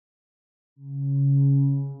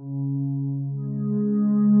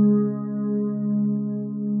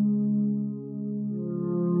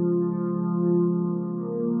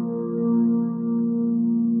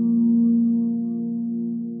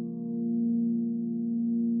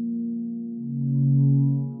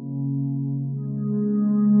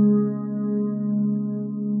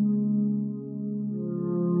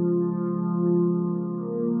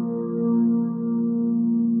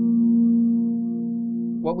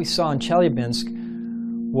we saw in Chelyabinsk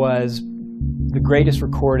was the greatest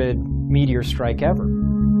recorded meteor strike ever.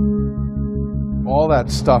 All that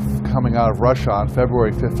stuff coming out of Russia on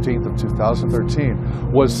February 15th of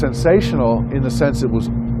 2013 was sensational in the sense it was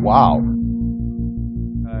wow.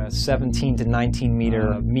 A 17 to 19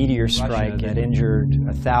 meter meteor strike that injured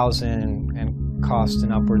 1,000 and cost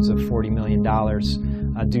an upwards of $40 million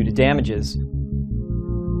due to damages.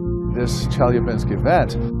 This Chelyabinsk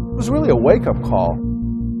event was really a wake-up call.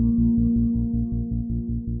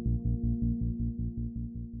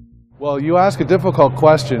 Well, you ask a difficult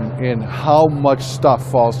question in how much stuff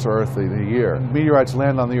falls to Earth in a year. Meteorites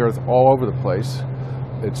land on the Earth all over the place.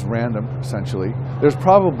 It's random, essentially. There's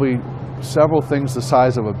probably several things the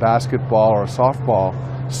size of a basketball or a softball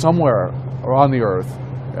somewhere on the Earth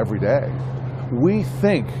every day. We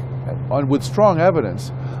think, with strong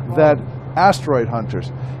evidence, that asteroid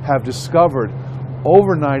hunters have discovered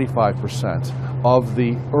over 95% of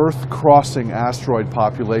the Earth-crossing asteroid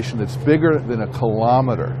population that's bigger than a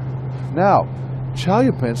kilometer. Now,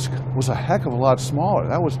 Chelyabinsk was a heck of a lot smaller.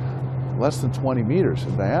 That was less than 20 meters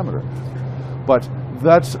in diameter. But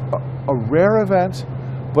that's a rare event,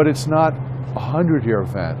 but it's not a 100-year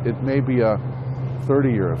event. It may be a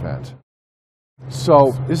 30-year event.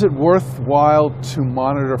 So, is it worthwhile to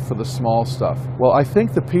monitor for the small stuff? Well, I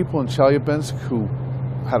think the people in Chelyabinsk who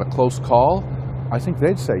had a close call, I think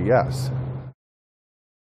they'd say yes.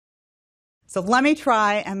 So let me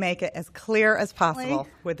try and make it as clear as possible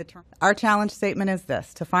with the term. Our challenge statement is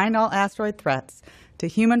this: to find all asteroid threats to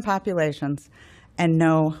human populations and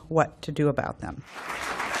know what to do about them.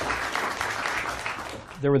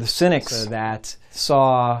 There were the cynics that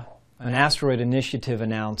saw an asteroid initiative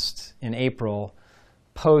announced in April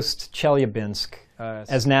post-Chelyabinsk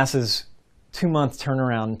as NASA's 2-month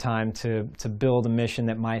turnaround time to build a mission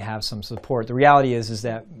that might have some support. The reality is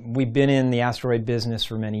that we've been in the asteroid business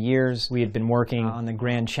for many years. We had been working on the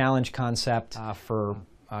Grand Challenge concept for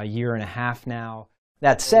a year and a half now.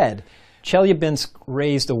 That said, Chelyabinsk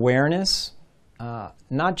raised awareness,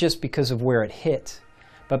 not just because of where it hit,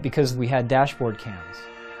 but because we had dashboard cams.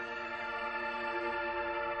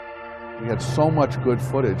 We had so much good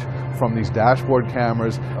footage from these dashboard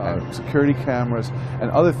cameras, and security cameras,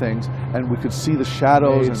 and other things, and we could see the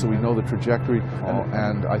shadows, and so we know the trajectory,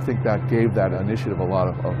 and I think that gave that initiative a lot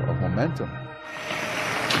of momentum.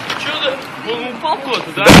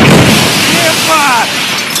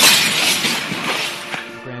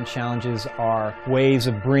 Grand challenges are ways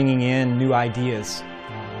of bringing in new ideas.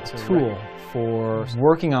 It's a tool for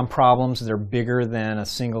working on problems that are bigger than a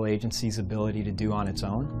single agency's ability to do on its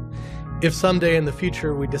own. If someday in the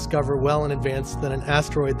future we discover well in advance that an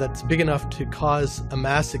asteroid that's big enough to cause a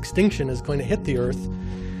mass extinction is going to hit the Earth,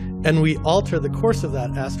 and we alter the course of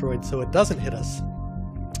that asteroid so it doesn't hit us,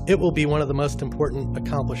 it will be one of the most important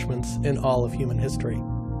accomplishments in all of human history.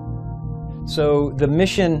 So the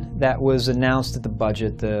mission that was announced at the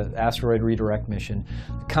budget, the asteroid redirect mission,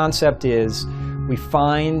 the concept is we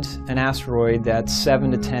find an asteroid that's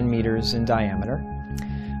 7 to 10 meters in diameter.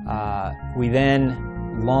 We then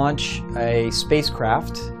launch a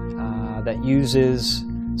spacecraft that uses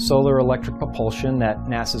solar electric propulsion that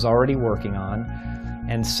NASA's already working on,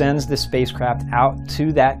 and sends the spacecraft out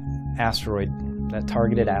to that asteroid, that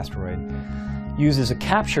targeted asteroid, uses a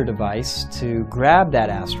capture device to grab that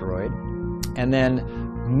asteroid, and then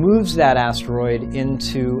moves that asteroid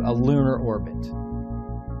into a lunar orbit.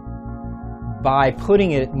 By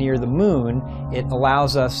putting it near the moon, it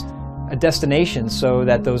allows us a destination so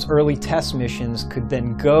that those early test missions could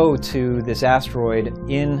then go to this asteroid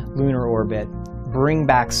in lunar orbit, bring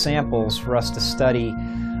back samples for us to study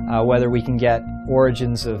whether we can get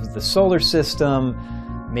origins of the solar system,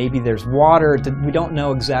 maybe there's water. We don't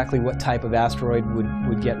know exactly what type of asteroid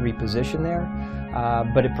would get repositioned there,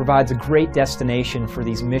 but it provides a great destination for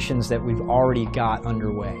these missions that we've already got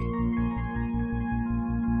underway.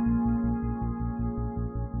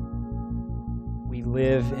 We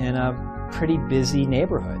live in a pretty busy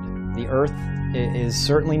neighborhood. The Earth is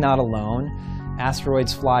certainly not alone.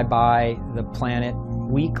 Asteroids fly by the planet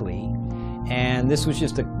weekly, and this was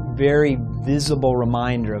just a very visible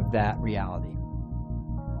reminder of that reality.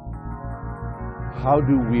 How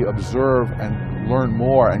do we observe and learn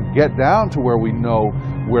more and get down to where we know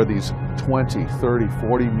where these 20, 30,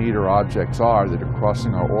 40 meter objects are that are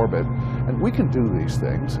crossing our orbit? And we can do these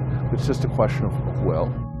things. It's just a question of will.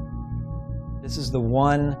 This is the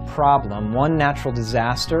one problem, one natural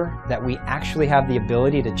disaster that we actually have the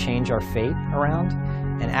ability to change our fate around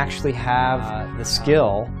and actually have the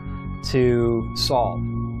skill to solve.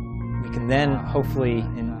 We can then, hopefully,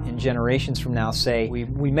 in generations from now say,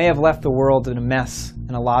 we may have left the world in a mess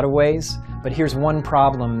in a lot of ways, But here's one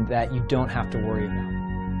problem that you don't have to worry about.